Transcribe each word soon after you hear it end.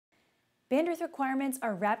Bandwidth requirements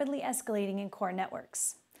are rapidly escalating in core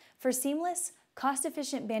networks. For seamless,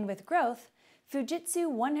 cost-efficient bandwidth growth, Fujitsu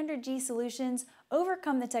 100G solutions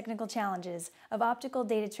overcome the technical challenges of optical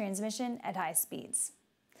data transmission at high speeds.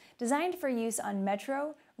 Designed for use on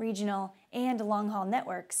metro, regional, and long-haul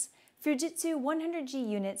networks, Fujitsu 100G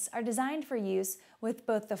units are designed for use with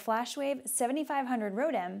both the FLASHWAVE 7500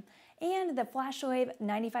 ROADM and the FLASHWAVE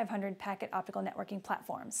 9500 Packet Optical Networking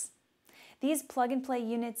Platforms. These plug-and-play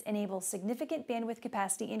units enable significant bandwidth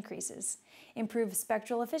capacity increases, improve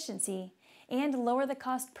spectral efficiency, and lower the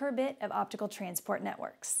cost per bit of optical transport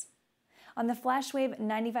networks. On the FLASHWAVE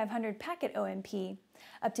 9500 Packet ONP,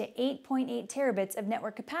 up to 8.8 terabits of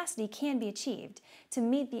network capacity can be achieved to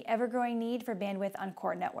meet the ever-growing need for bandwidth on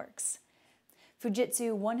core networks.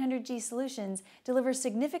 Fujitsu 100G solutions deliver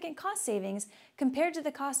significant cost savings compared to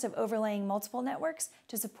the cost of overlaying multiple networks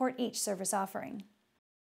to support each service offering.